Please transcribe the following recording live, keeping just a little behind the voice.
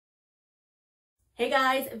Hey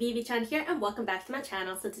guys, Vivi-chan here and welcome back to my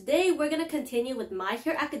channel. So today we're going to continue with My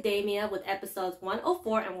Hero Academia with episodes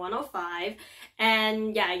 104 and 105.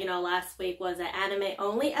 And yeah, last week was an anime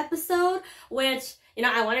only episode, which,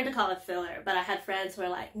 I wanted to call it filler, but I had friends who were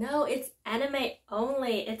like, no, it's anime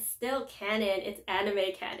only. It's still canon. It's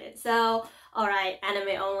anime canon. So, alright,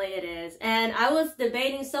 anime only it is. And I was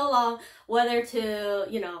debating so long whether to,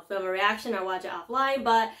 film a reaction or watch it offline,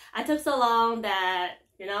 but I took so long that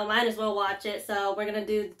might as well watch it. So we're gonna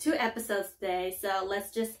do 2 episodes today. So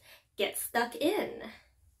let's just get stuck in.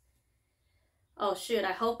 Oh shoot,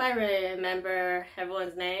 I hope I remember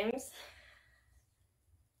everyone's names.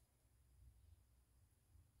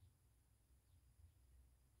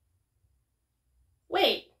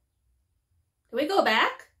 Wait, can we go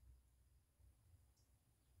back?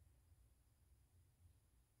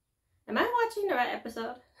 Am I watching the right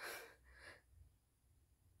episode?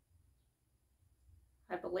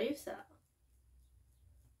 I believe so.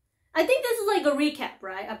 I think this is like a recap,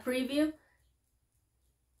 right? A preview.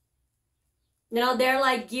 They're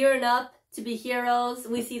like gearing up to be heroes.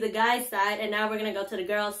 We see the guy's side, and now we're gonna go to the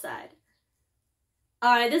girl's side.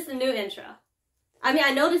 Alright, this is a new intro. I mean,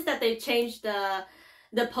 I noticed that they changed the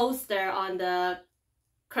poster on the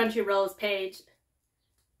Crunchyroll's page.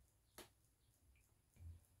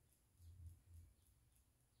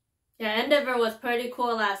 Yeah, Endeavor was pretty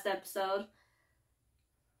cool last episode.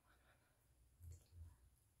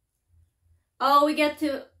 Oh, we get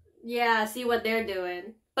to, see what they're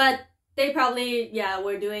doing. But they probably,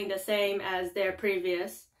 were doing the same as their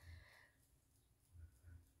previous.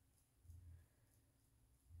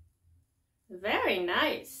 Very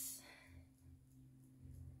nice.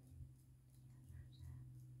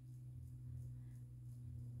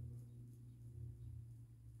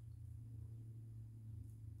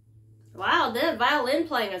 Wow, the violin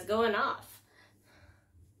playing is going off.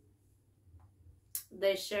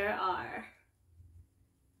 They sure are.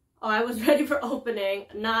 Oh, I was ready for opening,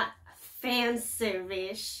 not fan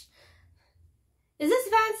service. Is this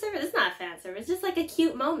fan service? It's not fan service, it's just like a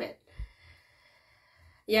cute moment.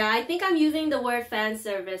 Yeah, I think I'm using the word fan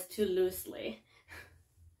service too loosely.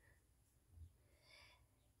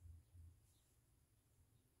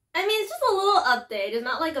 I mean, it's just a little update. It's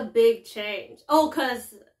not like a big change. Oh,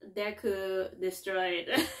 because Deku destroyed.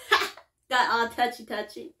 Got all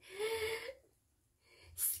touchy-touchy.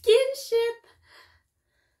 Skinship.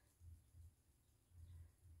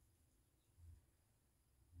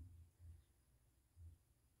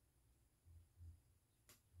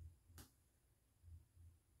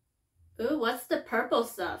 Ooh, what's the purple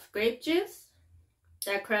stuff? Grape juice?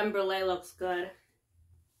 That creme brulee looks good.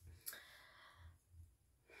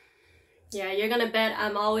 Yeah, you're gonna bet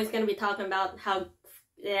I'm always gonna be talking about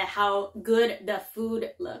how good the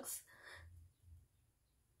food looks.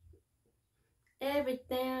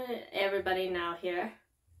 Everybody now here.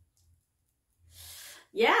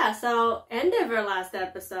 Yeah, so Endeavor last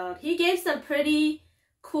episode, he gave some pretty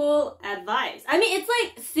cool advice. I mean, it's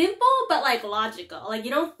like simple, but like logical. Like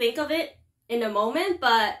you don't think of it in a moment,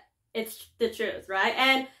 but it's the truth, right?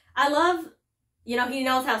 And I love, he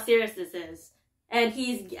knows how serious this is. And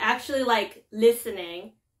he's actually like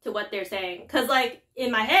listening to what they're saying. Cause like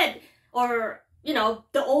in my head, or,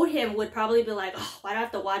 the old him would probably be like, oh, why do I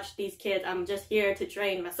have to watch these kids? I'm just here to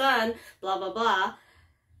train my son, blah, blah, blah.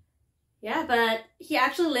 Yeah, but he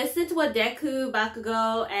actually listened to what Deku,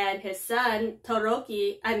 Bakugo, and his son,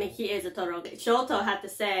 Todoroki, I mean, he is a Todoroki, Shoto had to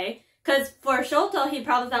say. Because for Shoto, he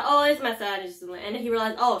probably thought, oh, it's my son. And then he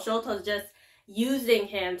realized, oh, Shoto's just using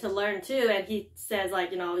him to learn too. And he says,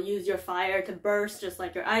 like, use your fire to burst, just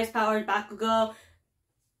like your ice powers, Bakugo.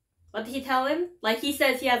 What did he tell him? Like, he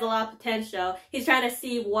says he has a lot of potential. He's trying to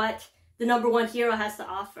see what the #1 hero has to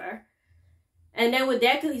offer. And then with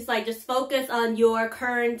Deku, he's like, just focus on your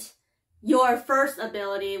first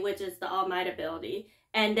ability, which is the All Might ability,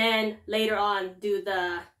 and then later on do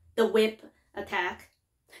the whip attack.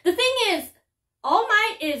 The thing is, All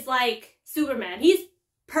Might is like Superman. He's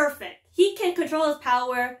perfect. He can control his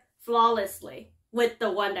power flawlessly with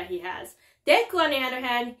the one that he has. Deku, on the other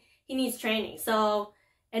hand, he needs training. So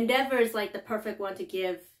Endeavor is like the perfect one to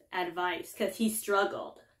give advice because he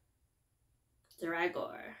struggled.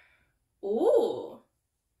 Dragor. Ooh.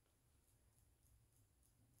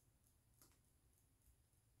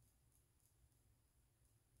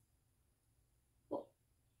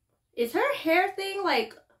 Is her hair thing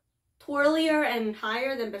like twirlier and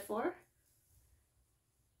higher than before?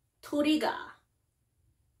 Toriga.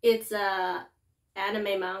 It's a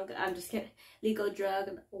anime manga. I'm just kidding. Legal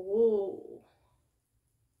drug. Oh.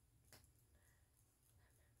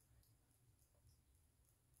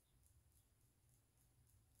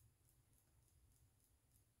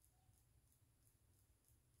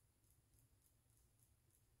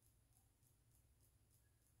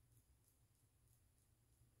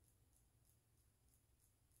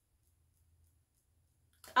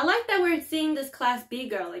 we're seeing this Class B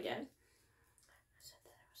girl again.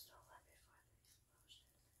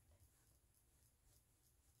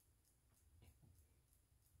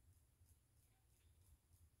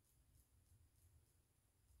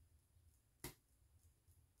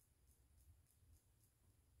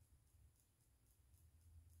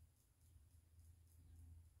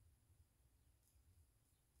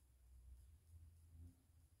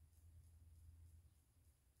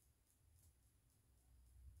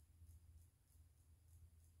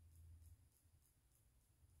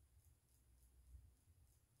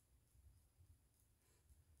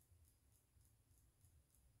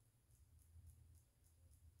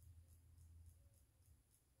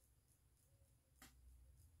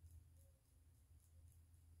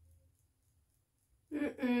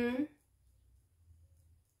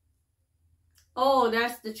 Oh,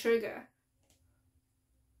 that's the trigger.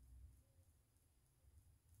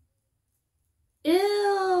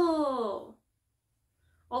 Ew!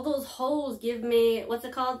 All those holes give me, what's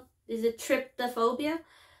it called? Is it tryptophobia?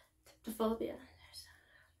 Tryptophobia.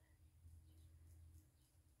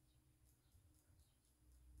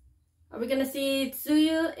 Are we gonna see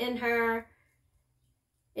Tsuyu in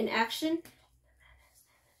action?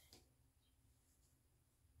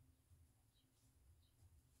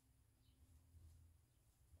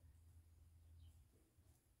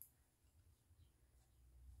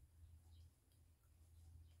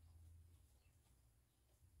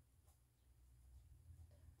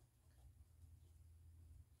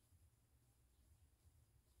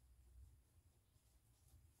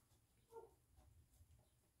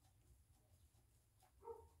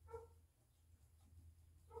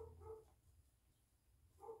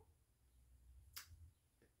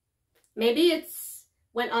 Maybe it's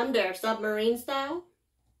went under, submarine style.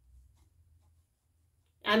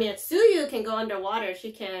 I mean, if Tsuyu can go underwater,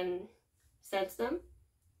 she can sense them.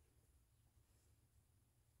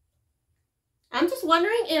 I'm just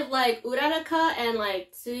wondering if like Uraraka and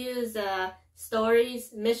like Tsuyu's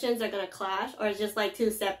stories, missions are gonna clash, or it's just like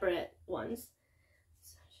two separate ones.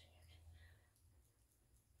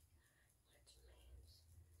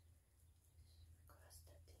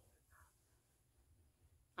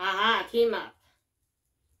 Aha, team up.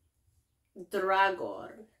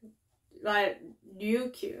 Dragor. Right,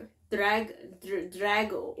 Ryukyu.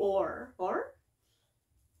 Drago. Or?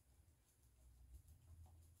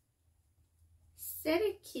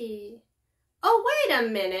 Selkie. Oh, wait a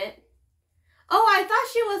minute. Oh, I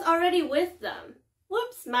thought she was already with them.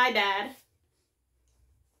 Whoops, my bad.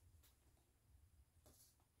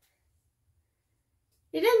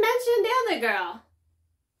 You didn't mention the other girl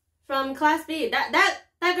from Class B. That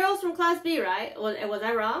girl's from Class B, right? Was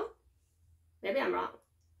I wrong? Maybe I'm wrong.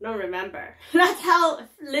 I don't remember. That's how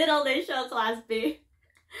little they show Class B.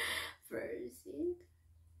 First.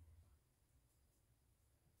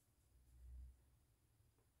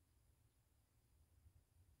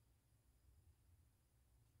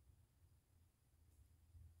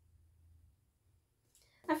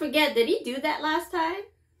 I forget, did he do that last time?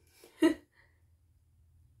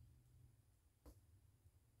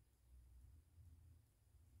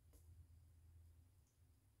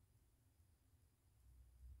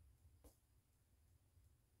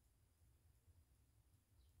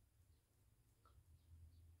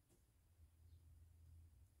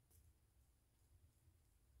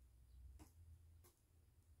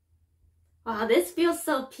 Wow, this feels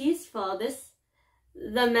so peaceful.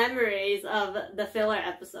 The memories of the filler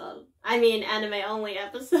episode. I mean, anime only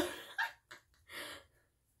episode.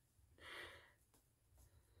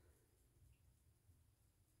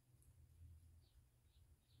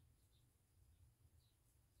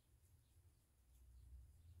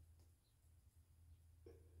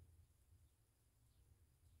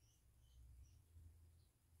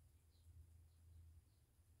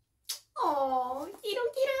 Oh, kiddo.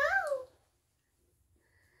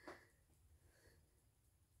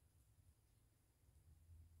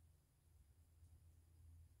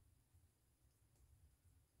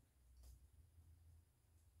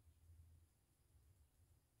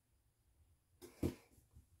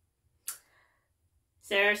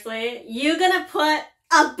 Seriously? You gonna put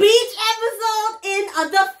a beach episode in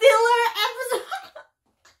the filler episode?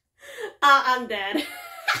 I'm dead.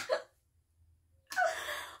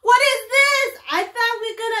 What is this? I thought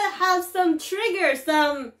we were gonna have some trigger,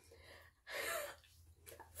 some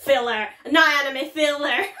filler. Not anime,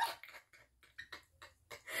 filler.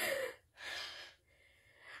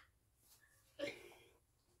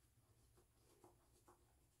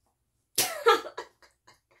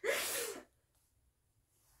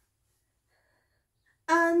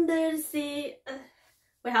 Undersea.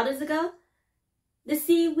 Wait, how does it go? The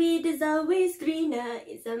seaweed is always greener.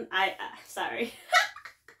 Sorry.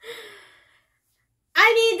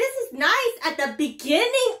 I mean, this is nice at the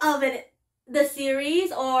beginning of the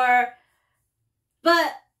series, but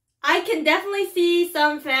I can definitely see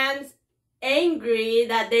some fans angry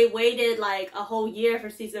that they waited like a whole year for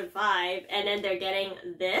season 5 and then they're getting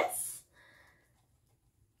this.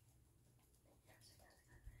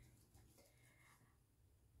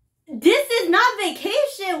 This is not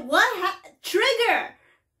vacation. Trigger?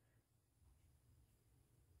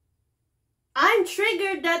 I'm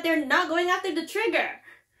triggered that they're not going after the trigger.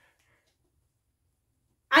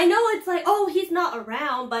 I know it's like, oh, he's not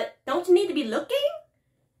around, but don't you need to be looking?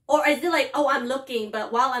 Or is it like, oh, I'm looking,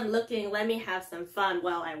 but while I'm looking, let me have some fun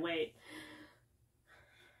while I wait?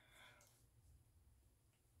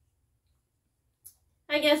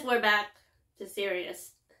 I guess we're back to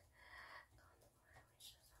serious.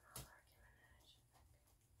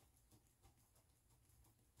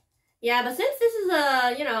 Yeah, but since this is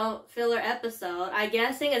a, filler episode, I'm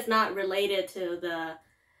guessing it's not related to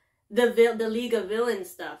the League of Villains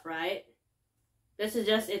stuff, right? This is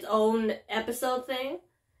just its own episode thing.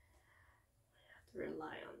 I have to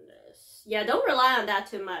rely on this. Yeah, don't rely on that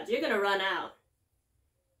too much. You're gonna run out.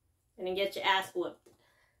 And then get your ass whooped.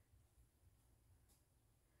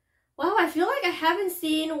 Wow, I feel like I haven't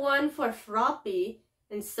seen one for Froppy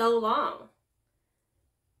in so long.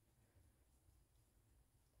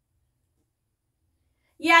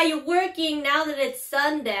 Yeah, you're working now that it's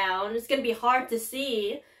sundown. It's gonna be hard to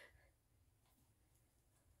see.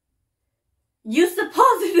 You're supposed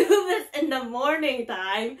to do this in the morning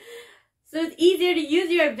time, so it's easier to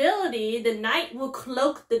use your ability. The night will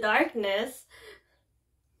cloak the darkness.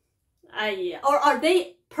 Or are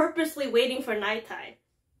they purposely waiting for nighttime?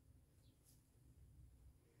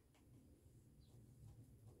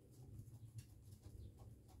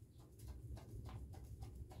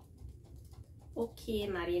 Okay,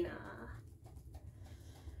 Marina.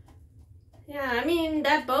 Yeah, I mean,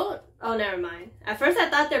 that boat... Oh, never mind. At first I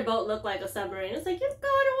thought their boat looked like a submarine. It's like, just go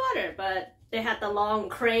underwater. But they had the long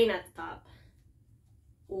crane at the top.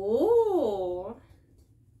 Ooh.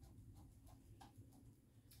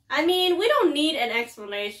 I mean, we don't need an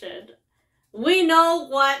explanation. We know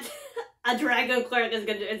what a dragon clerk is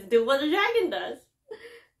gonna do. It's do what a dragon does.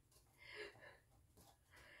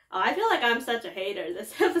 Oh, I feel like I'm such a hater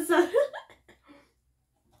this episode.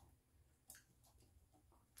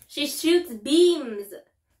 She shoots beams.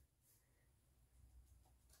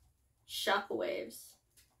 Shockwaves.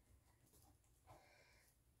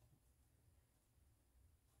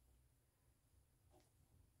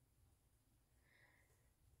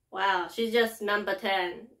 Wow, she's just number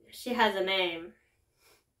 10. She has a name.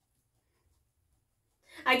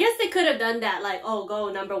 I guess they could have done that, like, oh,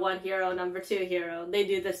 go number 1 hero, number 2 hero. They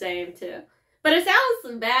do the same too. But it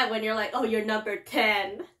sounds bad when you're like, oh, you're number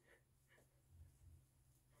 10.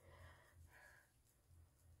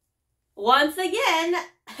 Once again,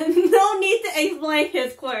 no need to explain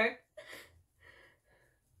his quirk.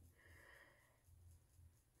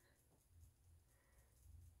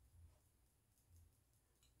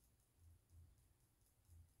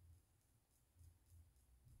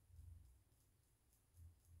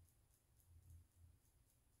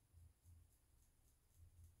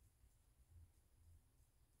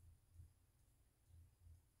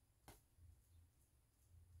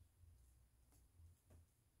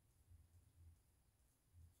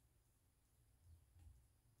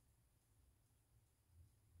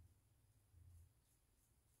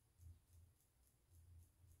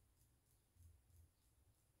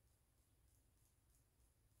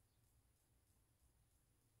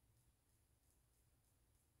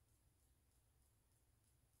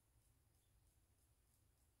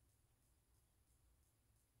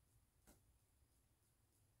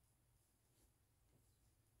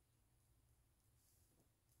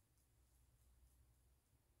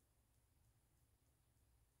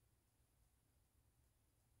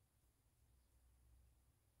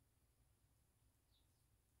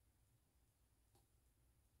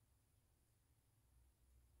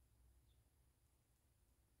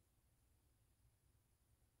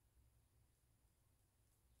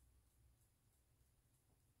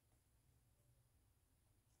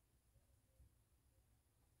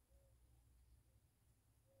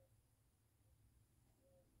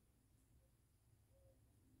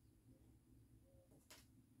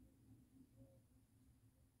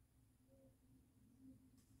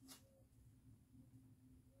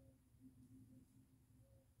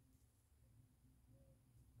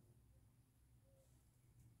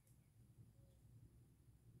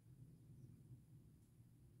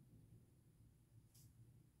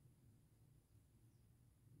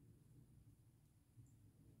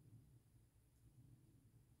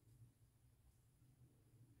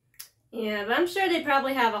 Yeah, but I'm sure they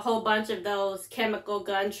probably have a whole bunch of those chemical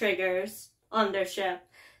gun triggers on their ship.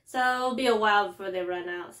 So it'll be a while before they run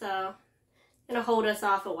out. So gonna hold us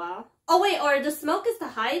off a while. Oh wait, or the smoke is the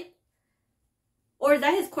height? Or is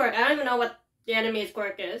that his quirk? I don't even know what the enemy's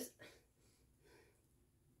quirk is.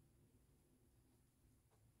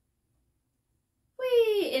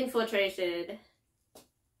 Whee! Infiltration.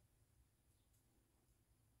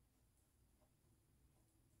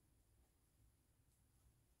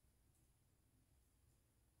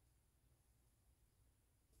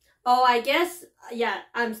 Oh, I guess, yeah,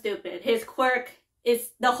 I'm stupid. His quirk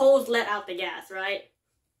is the hose let out the gas, right?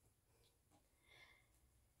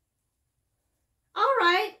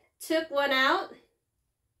 Alright, took one out.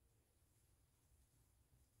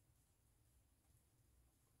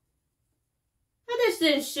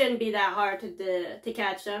 This shouldn't be that hard to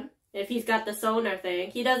catch him. If he's got the sonar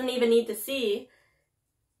thing. He doesn't even need to see.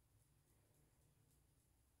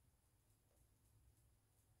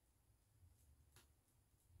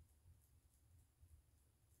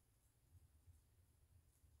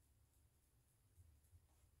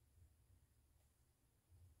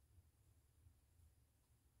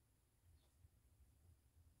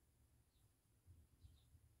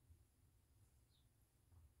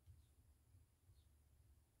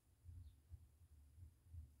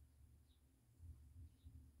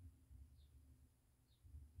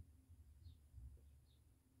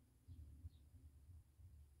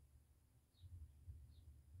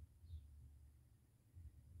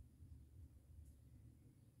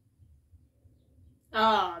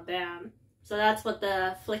 Oh, damn. So that's what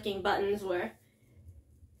the flicking buttons were.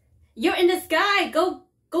 You're in the sky! Go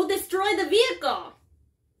destroy the vehicle!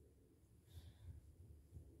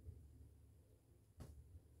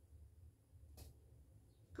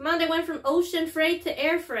 Come on, they went from ocean freight to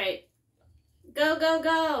air freight. Go, go,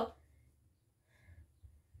 go!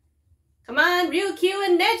 Come on, Ryukyu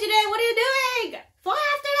and Nejire, what are you doing? Fly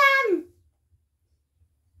after them!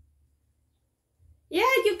 Yeah,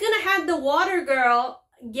 you're gonna have the water girl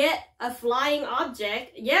get a flying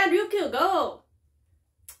object. Yeah, Ryukyu, go!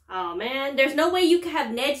 Oh man, there's no way you could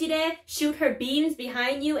have Nejire shoot her beams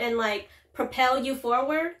behind you and like propel you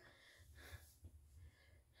forward?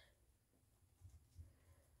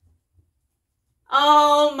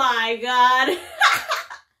 Oh my god.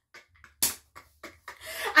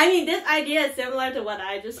 I mean, this idea is similar to what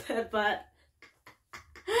I just said, but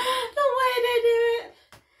the way they do it.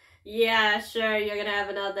 Yeah, sure, you're gonna have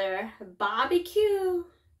another barbecue.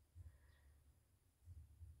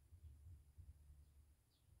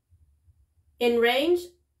 In range?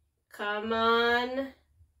 Come on.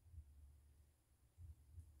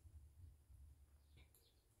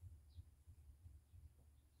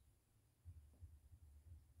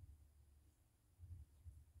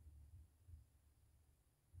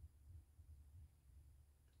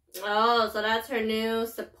 Oh, so that's her new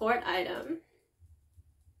support item.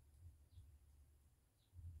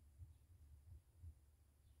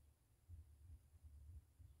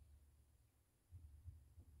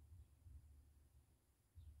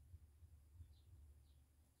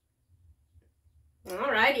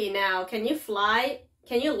 Alrighty now, can you fly?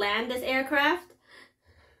 Can you land this aircraft?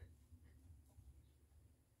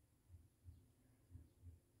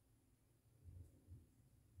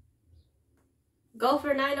 Go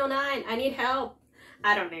for 909, I need help.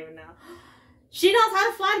 I don't even know. She knows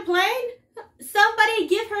how to fly a plane? Somebody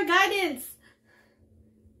give her guidance.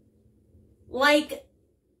 Like,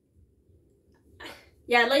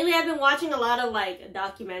 yeah, lately I've been watching a lot of like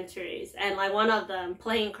documentaries and like one of them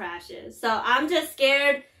plane crashes. So I'm just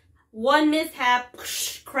scared one mishap,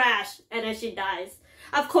 crash, and then she dies.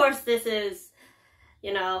 Of course this is,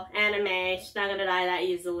 you know, anime. She's not gonna die that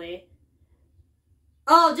easily.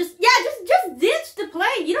 Oh, just ditch the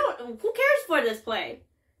plane. You don't, who cares for this plane?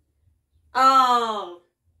 Oh,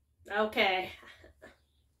 okay.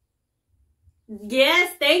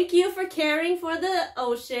 Yes, thank you for caring for the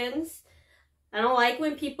oceans. I don't like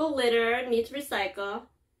when people litter, need to recycle.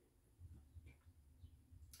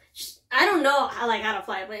 I don't know how to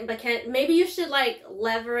fly a plane, but maybe you should like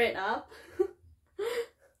lever it up.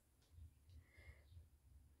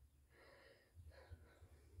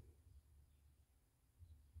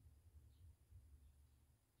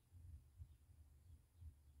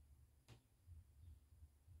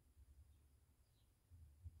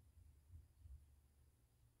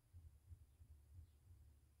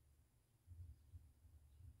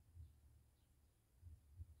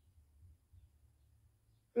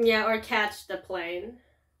 Yeah, or catch the plane.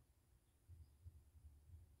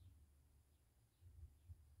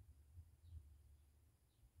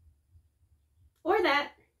 Or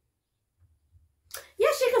that. Yeah,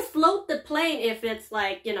 she could float the plane if it's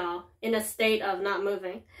like, you know, in a state of not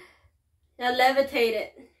moving. Now levitate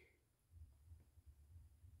it.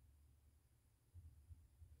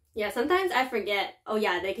 Yeah, sometimes I forget. Oh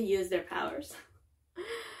yeah, they can use their powers.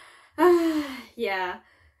 Yeah.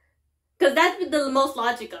 Because that's the most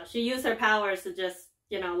logical. She used her powers to just,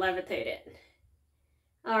 you know, levitate it.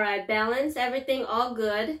 Alright, balance, everything all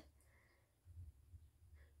good.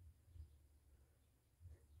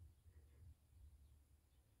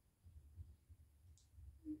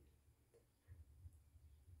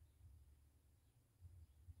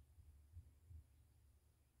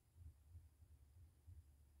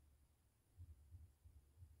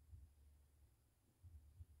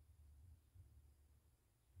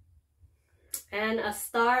 And a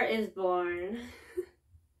star is born.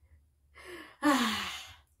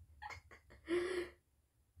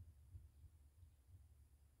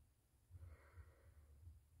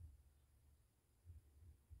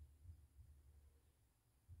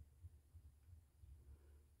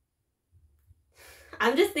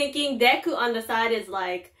 I'm just thinking Deku on the side is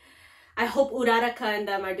like, I hope Uraraka and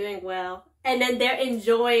them are doing well. And then they're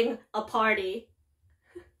enjoying a party.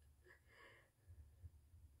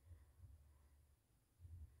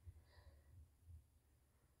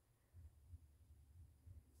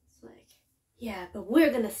 It's like, yeah, but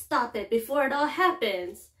we're gonna stop it before it all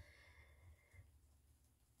happens.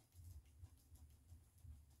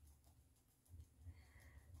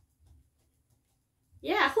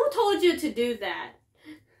 Yeah, who told you to do that?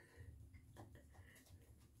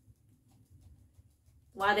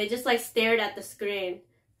 Wow, they just like stared at the screen.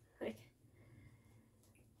 Like,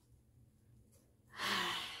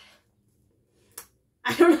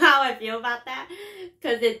 I don't know how I feel about that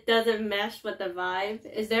because it doesn't mesh with the vibe.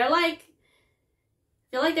 Is there like,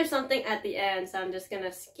 I feel like there's something at the end, so I'm just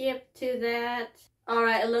gonna skip to that.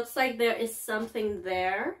 Alright, it looks like there is something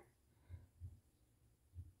there.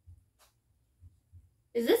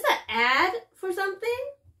 Is this an ad for something?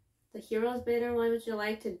 The hero's banner, what would you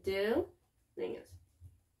like to do? Thing is,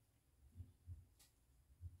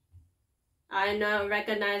 I know,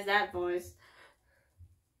 recognize that voice.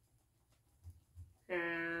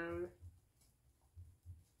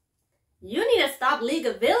 You need to stop League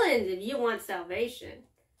of Villains if you want salvation.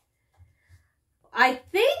 I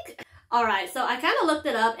think... Alright, so I kind of looked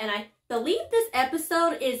it up and I believe this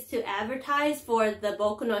episode is to advertise for the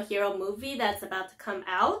Boku no Hero movie that's about to come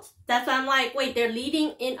out. That's why I'm like, wait, they're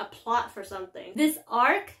leading in a plot for something. This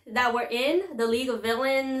arc that we're in, the League of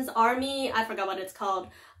Villains Army, I forgot what it's called,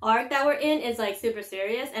 arc that we're in is like super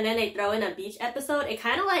serious, and then they throw in a beach episode. It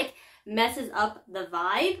kind of like messes up the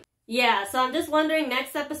vibe. Yeah, so I'm just wondering,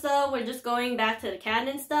 next episode, we're just going back to the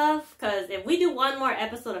canon stuff, because if we do one more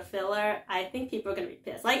episode of filler, I think people are going to be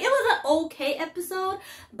pissed. Like, it was an okay episode,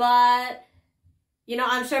 but, you know,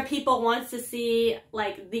 I'm sure people want to see,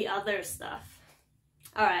 like, the other stuff.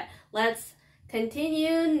 Alright, let's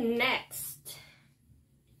continue next.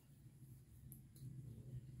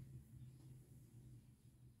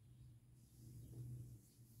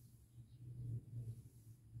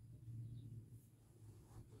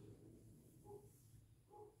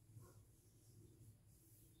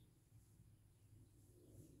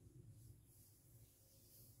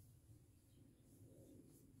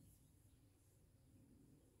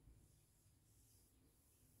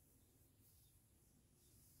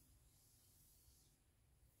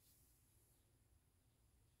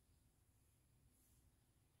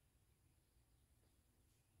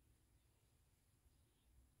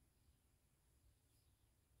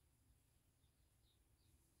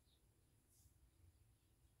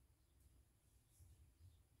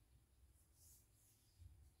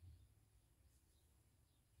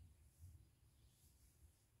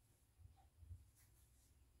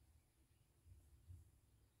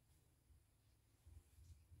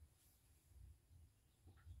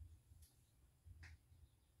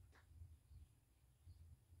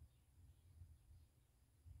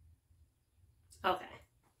 Okay.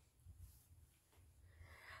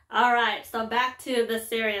 Alright, so back to the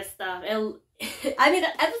serious stuff. I mean, the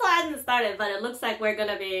episode hasn't started, but it looks like we're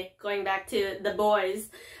gonna be going back to the boys,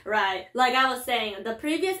 right? Like I was saying, the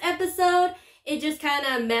previous episode, it just kind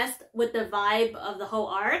of messed with the vibe of the whole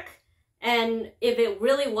arc. And if it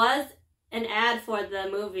really was an ad for the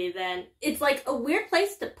movie, then it's like a weird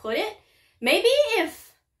place to put it. Maybe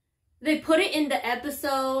if they put it in the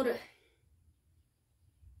episode...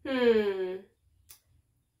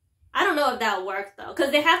 I don't know if that'll work though,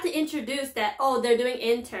 because they have to introduce that, oh, they're doing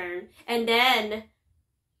intern, and then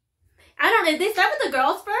I don't know, if they start with the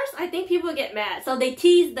girls first, I think people get mad. So they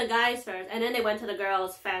teased the guys first, and then they went to the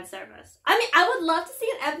girls' fan service. I mean, I would love to see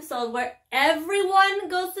an episode where everyone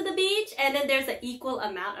goes to the beach, and then there's an equal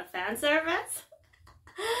amount of fan service.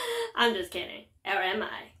 I'm just kidding. Or am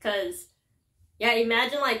I? Because, yeah,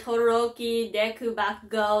 imagine like Todoroki, Deku,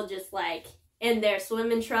 Bakugo, just like in their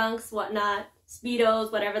swimming trunks, whatnot,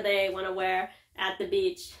 Speedos, whatever they want to wear at the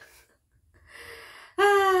beach.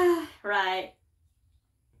 Right.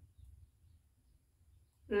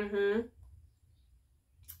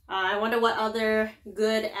 I wonder what other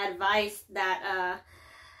good advice that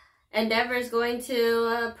Endeavor is going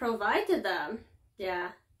to provide to them.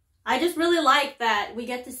 Yeah. I just really like that we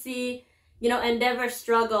get to see, you know, Endeavor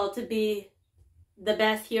struggle to be the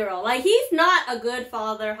best hero. Like, he's not a good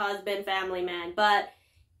father, husband, family man, but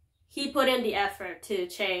he put in the effort to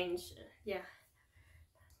change. Yeah.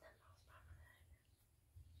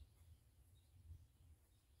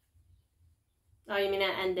 Oh, you mean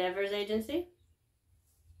at Endeavor's agency?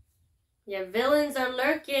 Yeah, villains are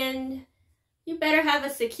lurking. You better have a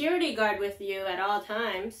security guard with you at all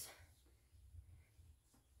times.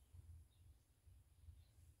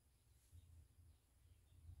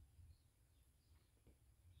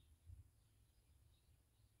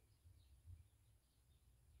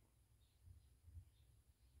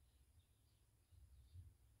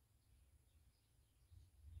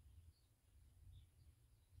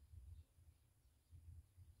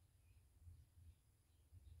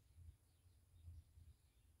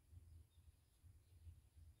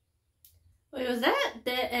 Wait, was that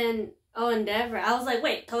Endeavor? I was like,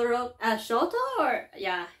 wait, Todoroki, Shoto, or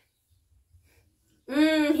yeah.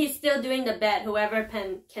 He's still doing the bet. Whoever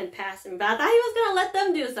can pass him. But I thought he was gonna let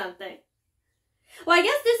them do something. Well, I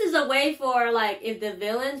guess this is a way for, like, if the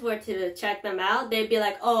villains were to check them out, they'd be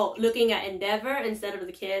like, oh, looking at Endeavor instead of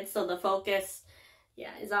the kids, so the focus,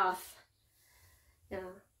 yeah, is off. Yeah.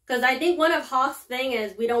 Because I think one of Hawk's thing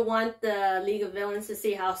is we don't want the League of Villains to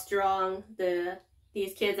see how strong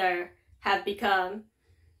these kids have become.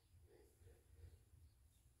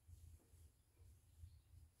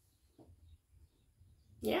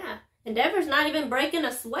 Yeah. Endeavor's not even breaking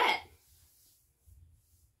a sweat.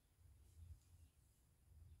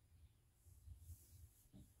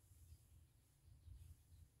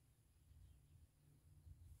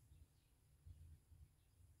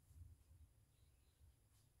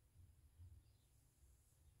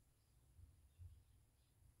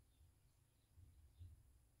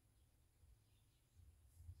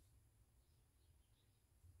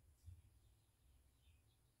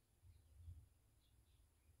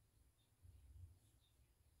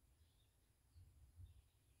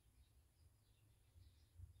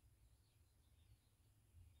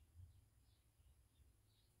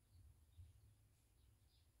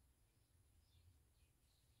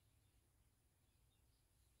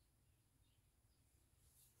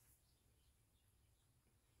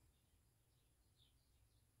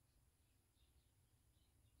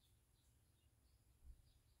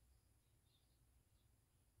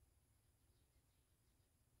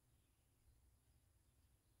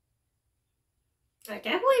 I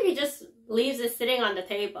can't believe he just leaves it sitting on the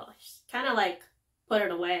table. He's kind of like put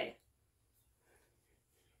it away.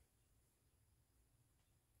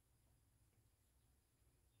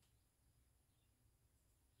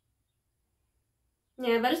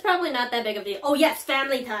 Yeah, but it's probably not that big of a deal. Oh yes,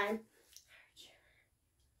 family time.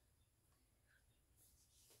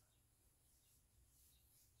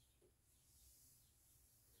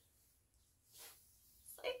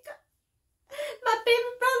 My baby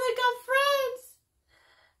brother got friends.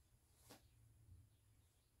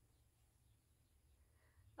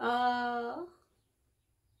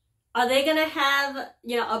 Are they gonna have,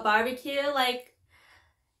 you know, a barbecue? Like,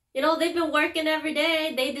 you know, they've been working every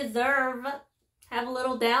day. They deserve have a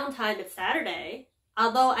little downtime. It's Saturday.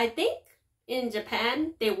 Although I think in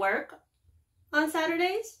Japan they work on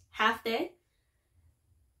Saturdays, half day.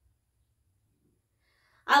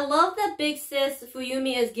 I love that big sis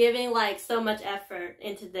Fuyumi is giving like so much effort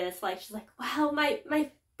into this. Like, she's like, wow, my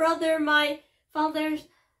brother, my father's,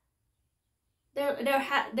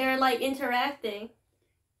 they're like interacting.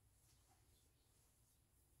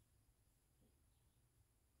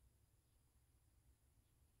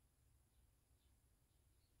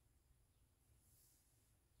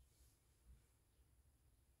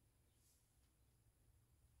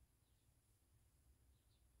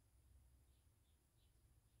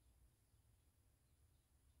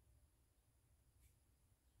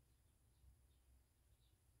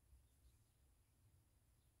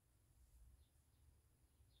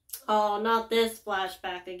 Oh, not this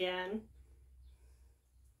flashback again.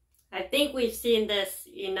 I think we've seen this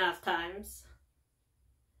enough times.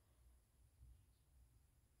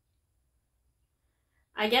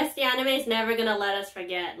 I guess the anime is never gonna let us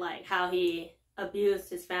forget, like, how he abused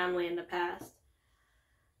his family in the past.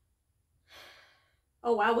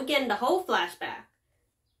 Oh wow, we're getting the whole flashback.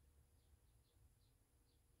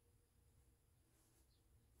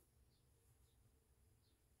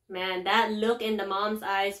 Man, that look in the mom's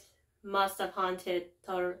eyes must have haunted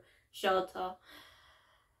Shoto.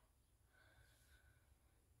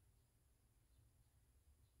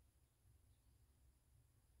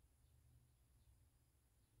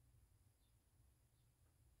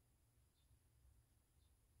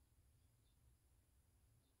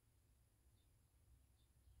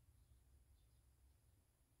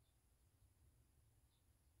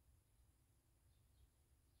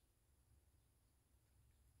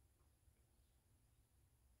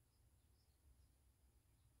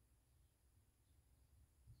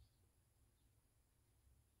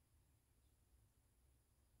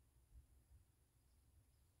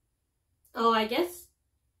 Oh, I guess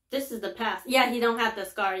this is the past. Yeah, he don't have the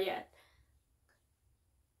scar yet.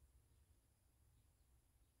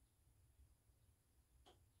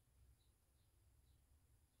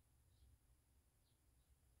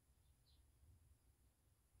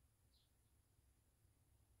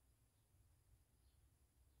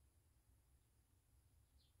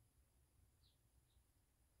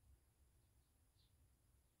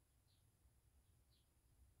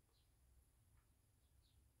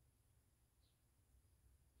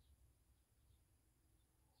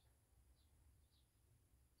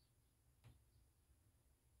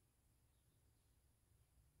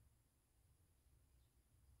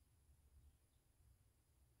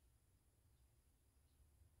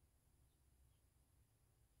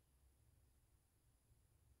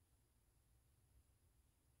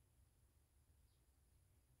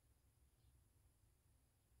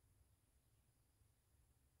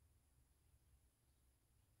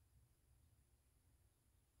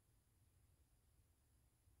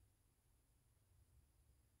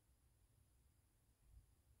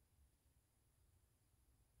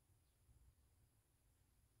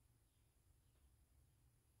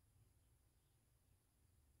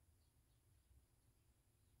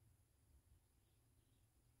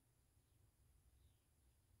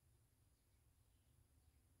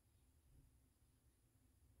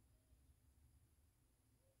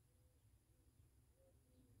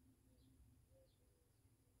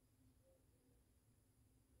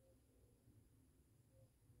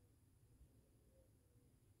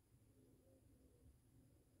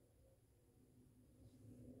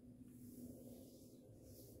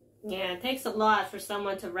 Yeah, it takes a lot for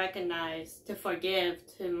someone to recognize, to forgive,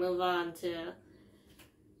 to move on, to...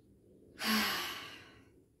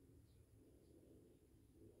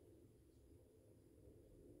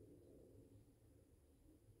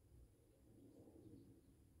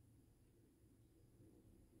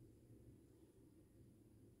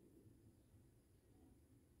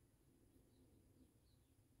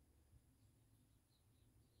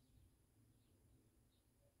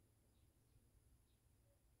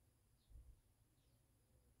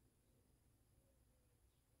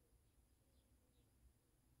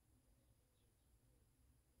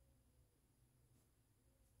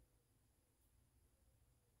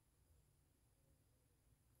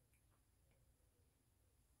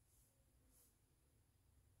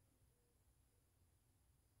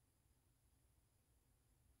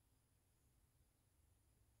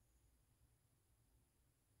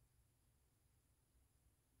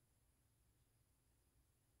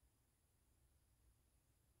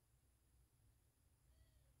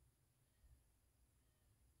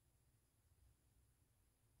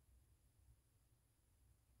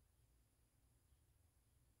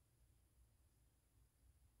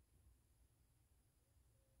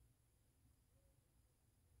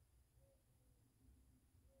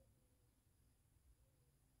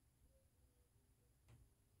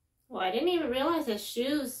 Well, I didn't even realize his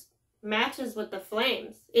shoes matches with the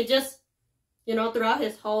flames. It just, throughout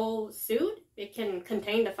his whole suit, it can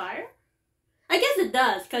contain the fire. I guess it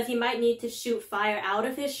does, because he might need to shoot fire out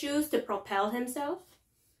of his shoes to propel himself.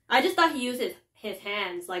 I just thought he used his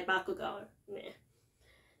hands like Bakugo. Nah.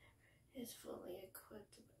 He's fully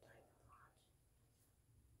equipped with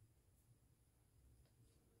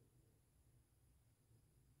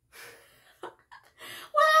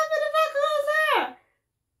What happened to Bakugo's hair?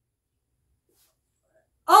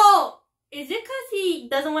 Oh, is it because he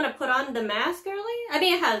doesn't want to put on the mask early? I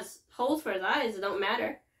mean, it has holes for his eyes. It don't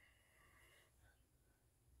matter.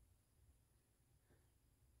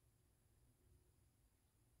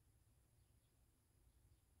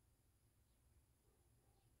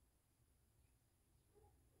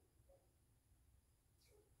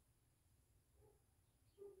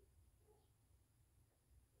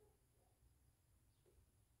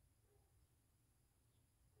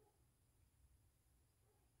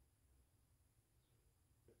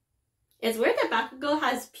 It's weird that Bakugo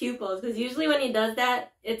has pupils, because usually when he does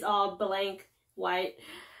that, it's all blank white.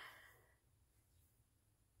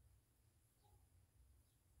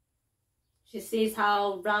 She sees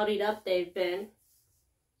how rowdied up they've been.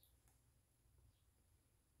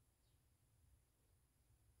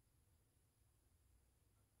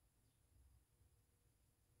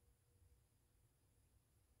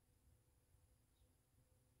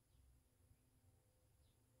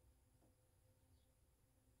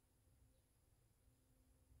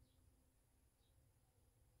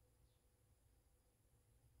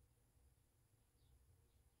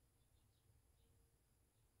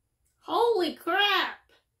 Holy crap!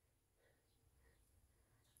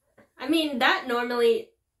 I mean, that normally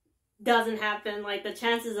doesn't happen, like the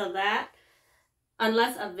chances of that,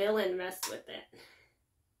 unless a villain messed with it.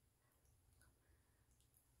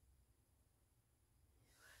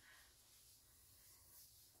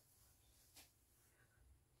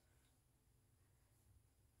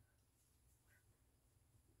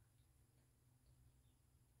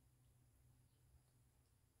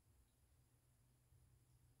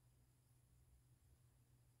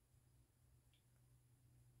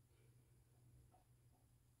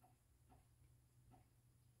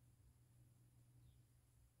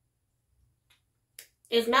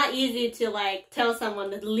 It's not easy to like tell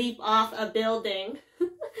someone to leap off a building.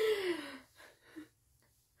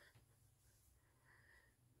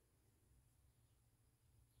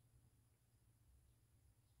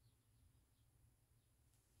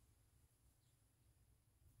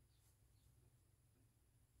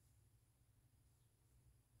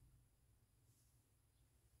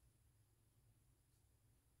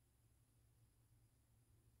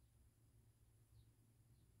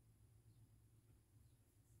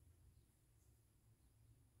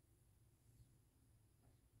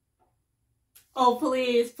 Oh,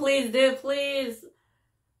 please, please do, please.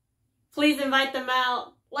 Please invite them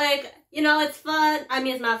out. Like, you know, it's fun. I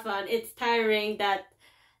mean, it's not fun. It's tiring that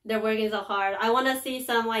they're working so hard. I want to see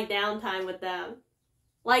some, like, downtime with them.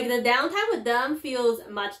 Like, the downtime with them feels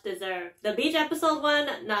much deserved. The beach episode one,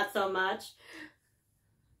 not so much.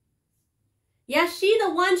 Yeah, she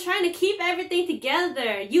the one trying to keep everything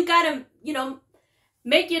together. You gotta, you know,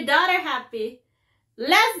 make your daughter happy.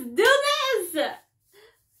 Let's do this!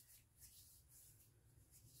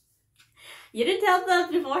 You didn't tell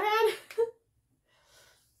them beforehand?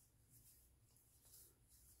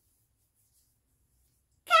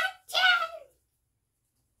 Gotcha!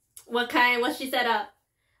 What kind? What she set up?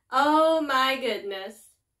 Oh my goodness.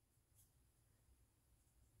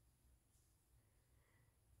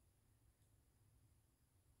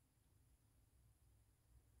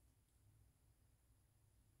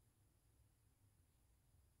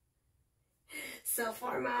 So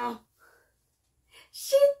formal.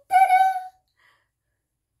 She did it!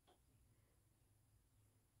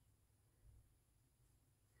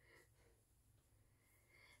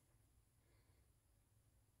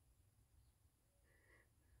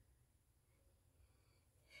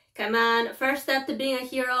 Come on, first step to being a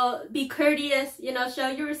hero, be courteous, you know, show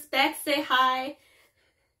your respect, say hi.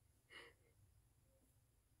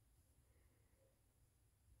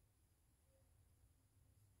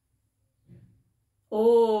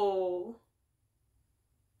 Oh.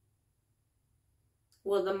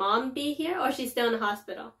 Will the mom be here or she's still in the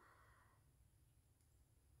hospital?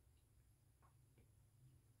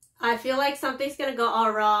 I feel like something's gonna go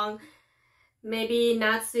all wrong. Maybe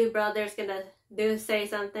Natsu brother's gonna say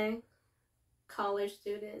something. College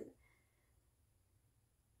student.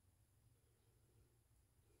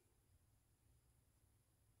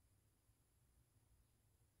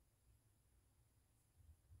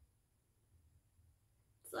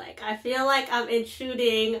 It's like, I feel like I'm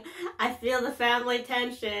intruding. I feel the family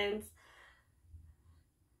tensions.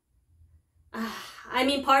 I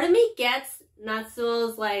mean, part of me gets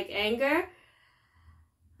Natsuo's like anger.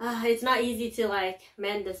 It's not easy to like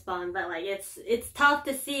mend this bond, but like it's tough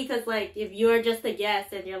to see because like if you're just a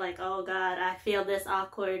guest and you're like, oh god, I feel this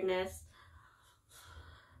awkwardness.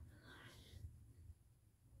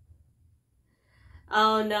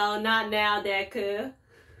 Oh no, not now, Deku.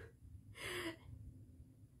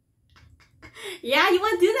 Yeah, you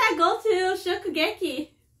want to do that? Go to Shokugeki.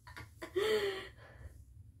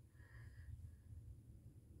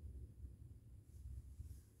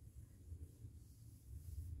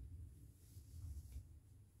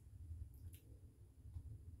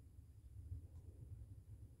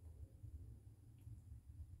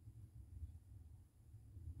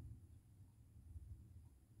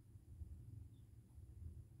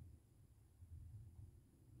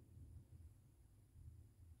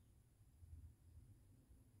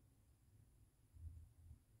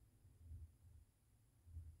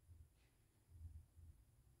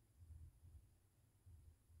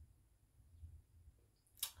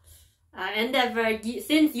 Endeavor,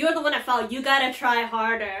 since you're the one that fell, you gotta try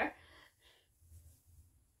harder.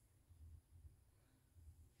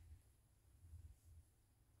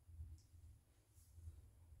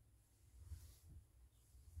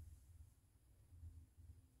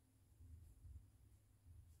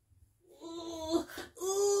 Ooh,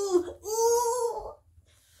 ooh, ooh.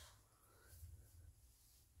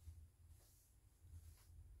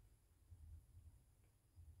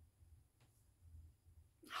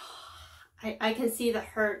 I can see the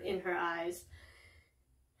hurt in her eyes.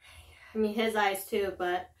 I mean, his eyes too,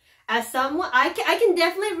 but as someone, I can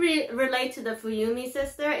definitely relate to the Fuyumi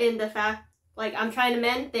sister in the fact, like, I'm trying to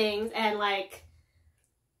mend things and, like,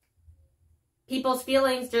 people's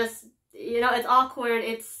feelings just, you know, it's awkward,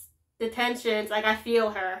 it's the tensions, like, I feel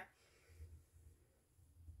her.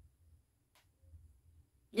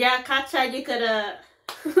 Yeah, Katja, you could've,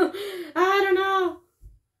 I don't know.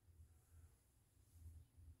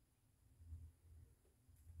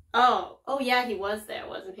 Oh yeah, he was there,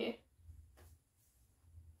 wasn't he?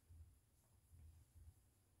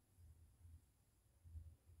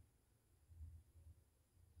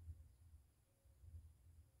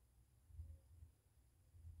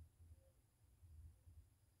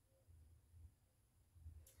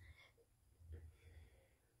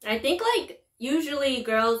 I think, like, usually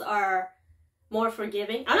girls are more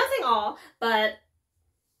forgiving. I'm not saying all, but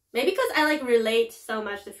maybe because I, like, relate so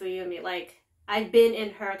much to Fuyumi. Like, I've been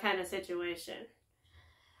in her kind of situation.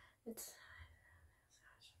 It's...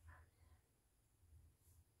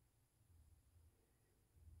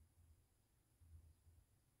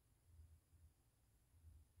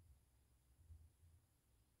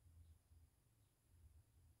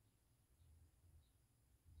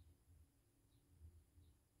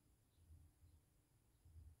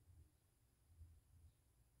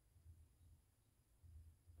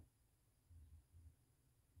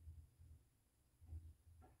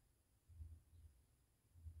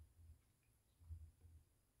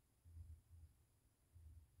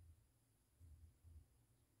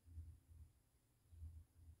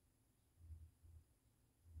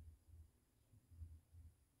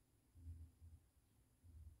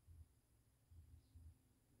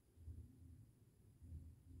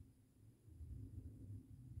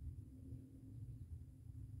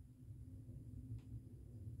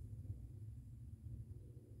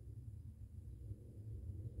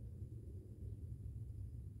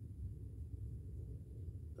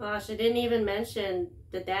 Oh, she didn't even mention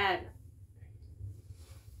the dad.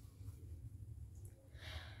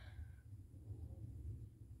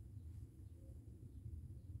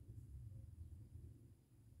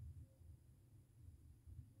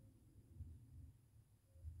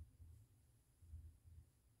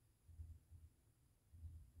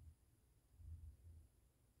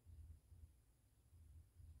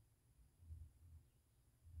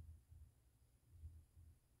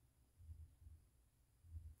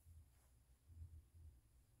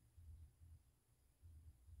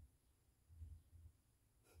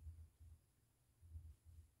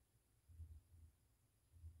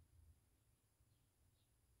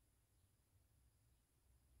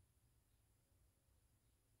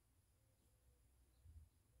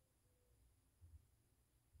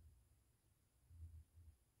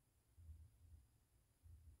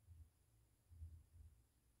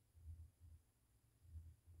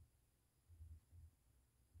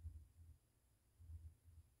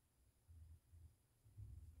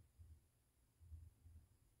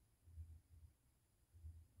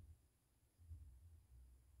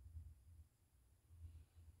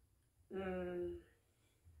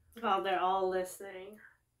 Oh, they're all listening.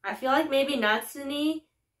 I feel like maybe Natsuni,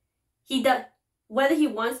 he does, whether he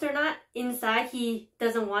wants to or not, inside he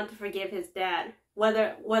doesn't want to forgive his dad.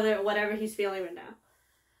 Whatever he's feeling right now.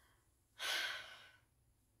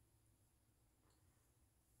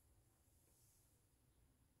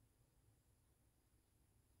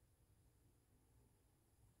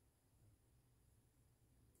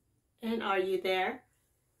 And are you there?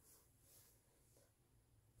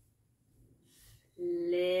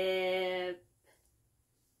 Lip.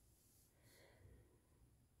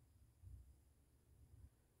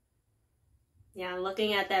 Yeah, I'm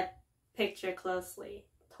looking at that picture closely.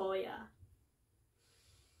 Toya.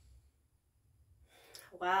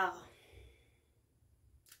 Wow.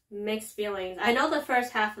 Mixed feelings. I know the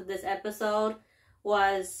first half of this episode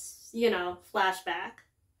was, you know, flashback.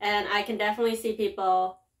 And I can definitely see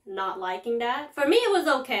people not liking that. For me, it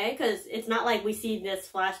was okay, because it's not like we see this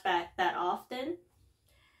flashback that often.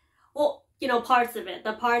 Well, you know, parts of it.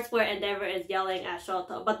 The parts where Endeavor is yelling at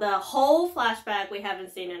Shoto. But the whole flashback we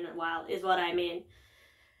haven't seen in a while is what I mean.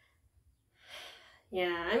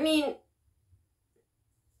 Yeah, I mean,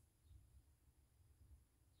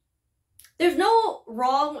 there's no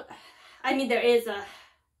wrong. I mean, there is a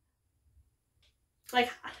like,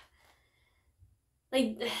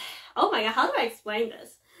 oh my god, how do I explain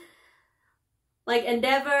this? Like,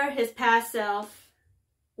 Endeavor, his past self,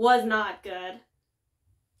 was not good.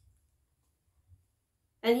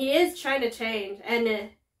 And he is trying to change, and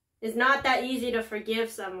it's not that easy to forgive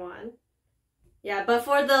someone. Yeah, but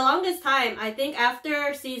for the longest time, I think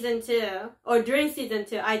after season 2, or during season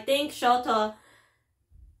 2, I think Shoto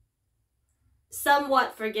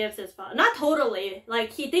somewhat forgives his father. Not totally.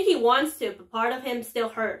 Like, he wants to, but part of him still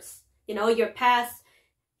hurts. You know, your past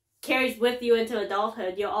carries with you into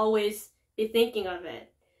adulthood. You'll always be thinking of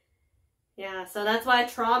it. Yeah, so that's why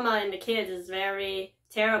trauma in the kids is very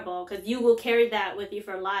terrible, because you will carry that with you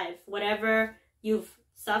for life, whatever you've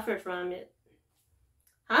suffered from it.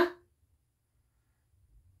 Huh?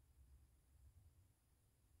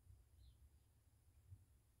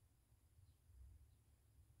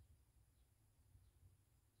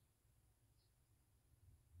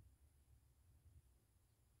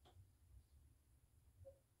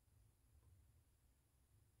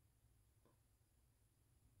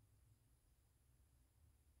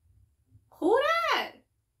 Who that?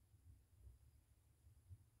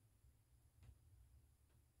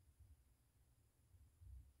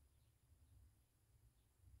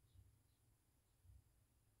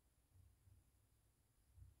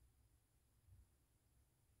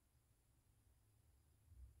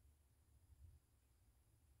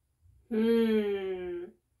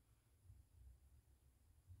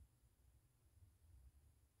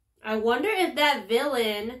 I wonder if that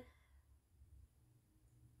villain,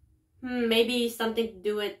 maybe something to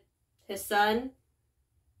do with his son,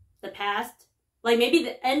 the past. Like, maybe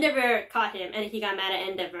the Endeavor caught him and he got mad at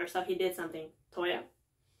Endeavor, so he did something. Toya.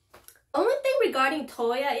 Only thing regarding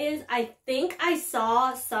Toya is, I think I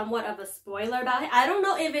saw somewhat of a spoiler about it. I don't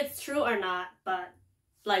know if it's true or not, but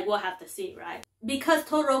like, we'll have to see, right? Because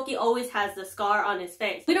Todoroki always has the scar on his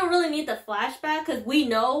face. We don't really need the flashback, because we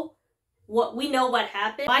know what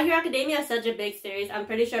happened. My Hero Academia is such a big series. I'm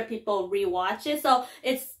pretty sure people rewatch it, so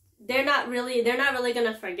they're not really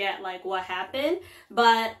gonna forget like what happened.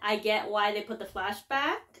 But I get why they put the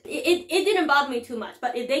flashback. It didn't bother me too much.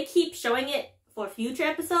 But if they keep showing it for future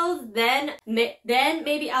episodes, then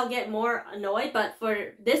maybe I'll get more annoyed. But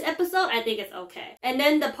for this episode, I think it's okay. And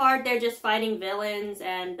then the part they're just fighting villains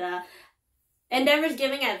and Endeavor's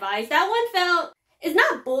giving advice. That one felt, it's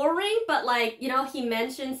not boring, but like, you know, he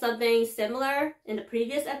mentioned something similar in the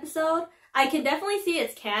previous episode. I can definitely see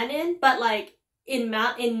it's canon, but like in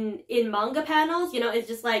manga panels, you know, it's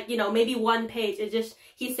just like, you know, maybe one page. It's just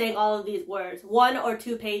he's saying all of these words, 1 or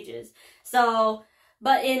 2 pages. So,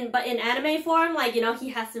 but in anime form, like, you know, he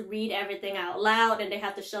has to read everything out loud, and they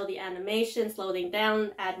have to show the animation, slowing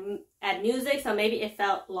down, add music, so maybe it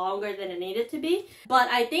felt longer than it needed to be. But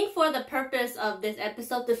I think for the purpose of this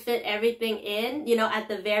episode to fit everything in, you know, at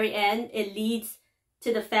the very end, it leads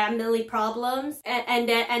to the family problems, and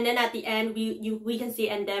then at the end we can see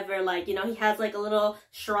Endeavor, like, you know, he has like a little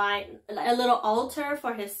shrine, a little altar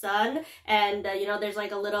for his son, and you know, there's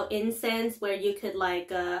like a little incense where you could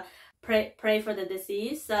like pray for the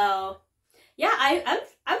deceased. So yeah, I'm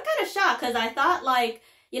kind of shocked, because I thought, like,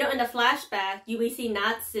 you know, in the flashback we see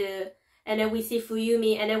Natsu, and then we see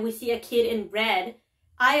Fuyumi, and then we see a kid in red.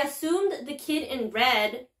 I assumed the kid in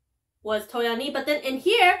red was Toyani, but then in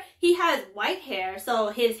here he has white hair, so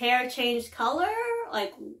his hair changed color.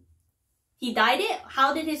 Like, he dyed it?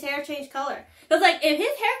 How did his hair change color? Because like, if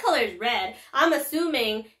his hair color is red, I'm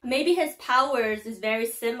assuming maybe his powers is very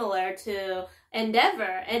similar to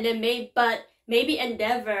Endeavor, and then maybe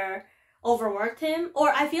Endeavor overworked him, or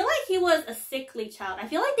I feel like he was a sickly child. I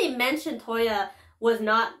feel like they mentioned Toya was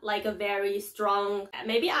not like a very strong,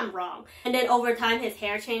 maybe I'm wrong. And then over time his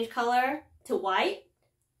hair changed color to white.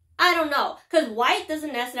 I don't know, because white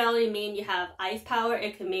doesn't necessarily mean you have ice power.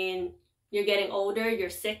 It could mean you're getting older,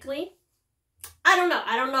 you're sickly. I don't know.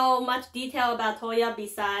 I don't know much detail about Toya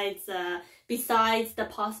besides the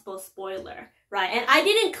possible spoiler, right? And I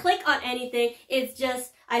didn't click on anything. It's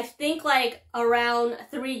just, I think like around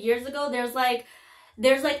 3 years ago, there's like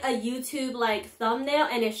a YouTube like thumbnail,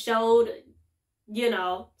 and it showed, you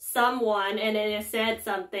know, someone, and then it said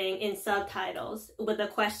something in subtitles with a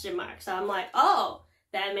question mark. So I'm like, oh,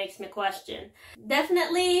 that makes me question.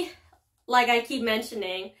 Definitely, like I keep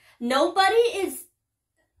mentioning, nobody is,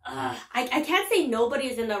 I can't say nobody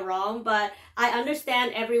is in the wrong, but I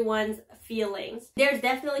understand everyone's feelings. There's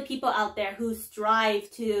definitely people out there who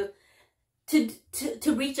strive to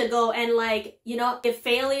to reach a goal. And like, you know, if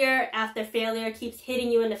failure after failure keeps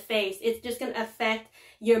hitting you in the face, it's just gonna affect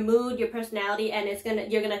your mood, your personality, and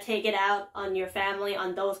you're gonna take it out on your family,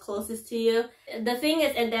 on those closest to you. The thing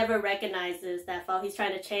is, Endeavor recognizes that while he's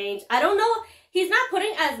trying to change, I don't know, he's not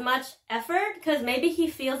putting as much effort because maybe he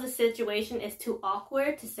feels the situation is too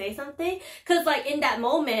awkward to say something. Because like in that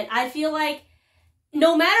moment, I feel like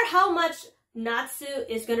no matter how much Natsu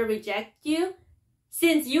is gonna reject you,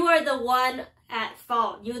 since you are the one at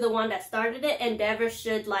fault, you're the one that started it, Endeavor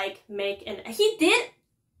should like he did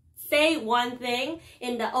say one thing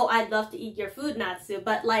in the, oh, I'd love to eat your food, Natsu,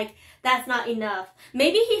 but like that's not enough.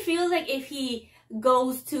 Maybe he feels like if he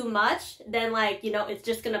goes too much, then like, you know, it's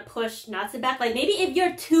just gonna push Natsu back. Like maybe if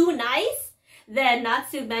you're too nice, then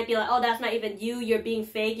Natsu might be like, oh, that's not even you, you're being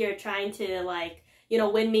fake, you're trying to like, you know,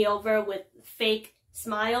 win me over with fake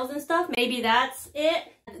smiles and stuff. Maybe that's it.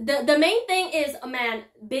 The main thing is, oh man,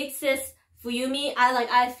 big sis Fuyumi,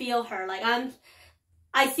 I feel her. Like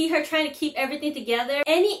I see her trying to keep everything together.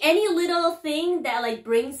 Any little thing that like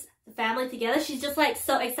brings the family together, she's just like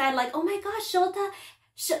so excited, like, oh my gosh,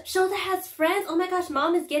 Shota has friends. Oh my gosh,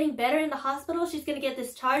 mom is getting better in the hospital. She's gonna get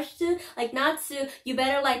discharged soon. Like, Natsu, you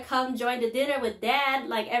better like come join the dinner with dad.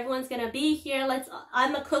 Like, everyone's gonna be here.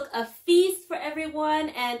 I'm gonna cook a feast for everyone,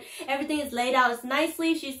 and everything is laid out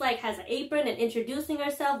nicely. She's like has an apron and introducing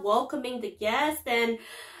herself, welcoming the guest. And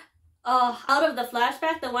out of the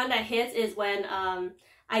flashback, the one that hits is when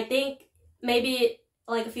I think maybe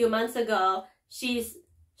like a few months ago, she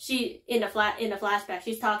in the flashback,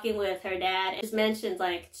 she's talking with her dad and just mentions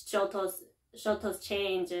like Shoto's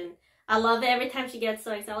change, and I love it every time she gets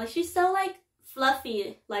so excited. Like, she's so like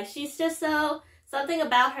fluffy, like she's just so, something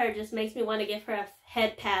about her just makes me want to give her a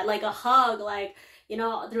head pat, like a hug, like, you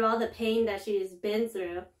know, through all the pain that she's been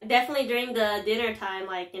through. Definitely during the dinner time,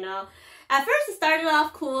 like, you know, at first it started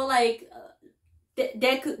off cool, like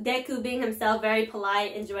Deku being himself, very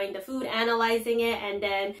polite, enjoying the food, analyzing it, and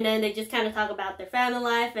then they just kind of talk about their family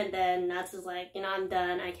life, and then Natsu's like, you know, I'm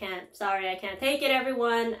done, I can't take it,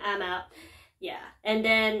 everyone, I'm out. Yeah, and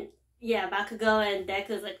then, yeah, Bakugo and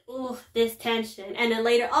Deku's like, ooh, this tension, and then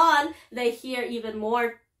later on, they hear even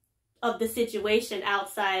more of the situation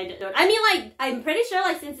outside. I mean, like, I'm pretty sure,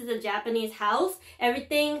 like, since it's a Japanese house,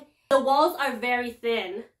 everything, the walls are very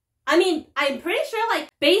thin. I mean, I'm pretty sure, like,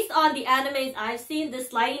 based on the animes I've seen, the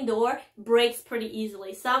sliding door breaks pretty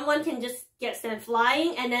easily. Someone can just get sent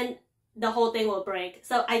flying, and then the whole thing will break.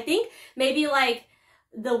 So I think maybe, like,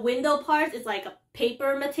 the window part is, like, a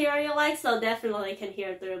paper material, like, so definitely can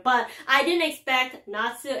hear through. But I didn't expect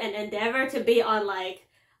Natsu and Endeavor to be on, like,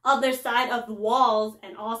 other side of the walls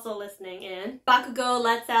and also listening in. Bakugo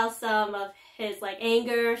lets out some of his, like,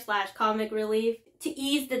 anger / comic relief to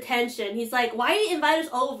ease the tension. He's like, why do you invite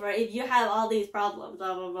us over if you have all these problems,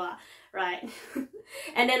 blah blah blah, right?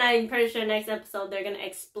 And then I'm pretty sure next episode they're gonna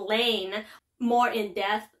explain more in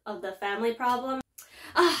depth of the family problem.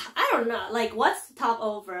 I don't know, like, what's to top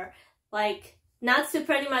over? Like, Natsu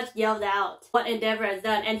pretty much yelled out what Endeavor has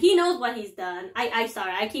done, and he knows what he's done. I'm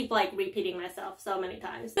sorry, I keep like repeating myself so many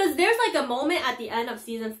times. Because there's like a moment at the end of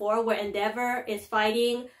season 4 where Endeavor is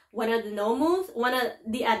fighting one of the Nomus, one of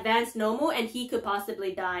the advanced Nomu, and he could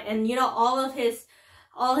possibly die. And you know, all his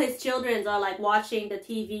children are like watching the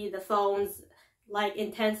TV, the phones, like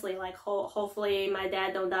intensely, like hopefully my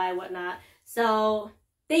dad don't die, whatnot. So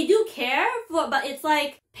they do care, but it's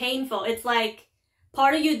like painful. It's like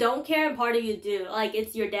part of you don't care and part of you do. Like,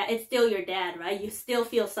 it's your dad, it's still your dad, right? You still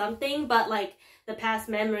feel something, but like the past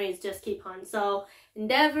memories just keep on. So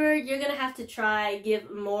Endeavor, you're gonna have to give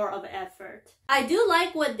more of effort. I do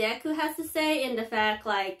like what Deku has to say in the fact,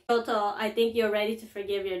 like, Shoto, I think you're ready to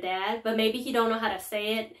forgive your dad, but maybe he don't know how to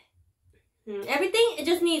say it. Everything, it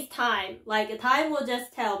just needs time. Like, time will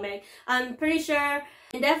just tell me. I'm pretty sure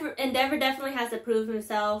Endeavor definitely has to prove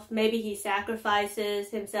himself. Maybe he sacrifices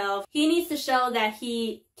himself. He needs to show that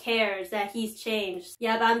he cares, that he's changed.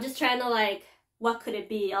 Yeah, but I'm just trying to, like, what could it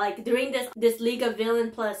be? Like, during this League of Villain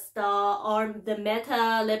plus the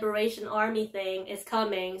Meta Liberation Army thing is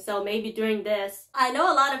coming, so maybe during this. I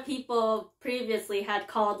know a lot of people previously had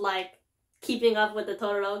called, like, keeping up with the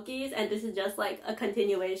Todorokis, and this is just like a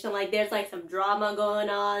continuation. Like, there's like some drama going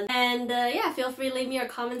on. And yeah, feel free to leave me your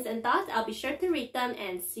comments and thoughts. I'll be sure to read them,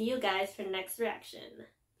 and see you guys for next reaction.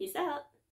 Peace out.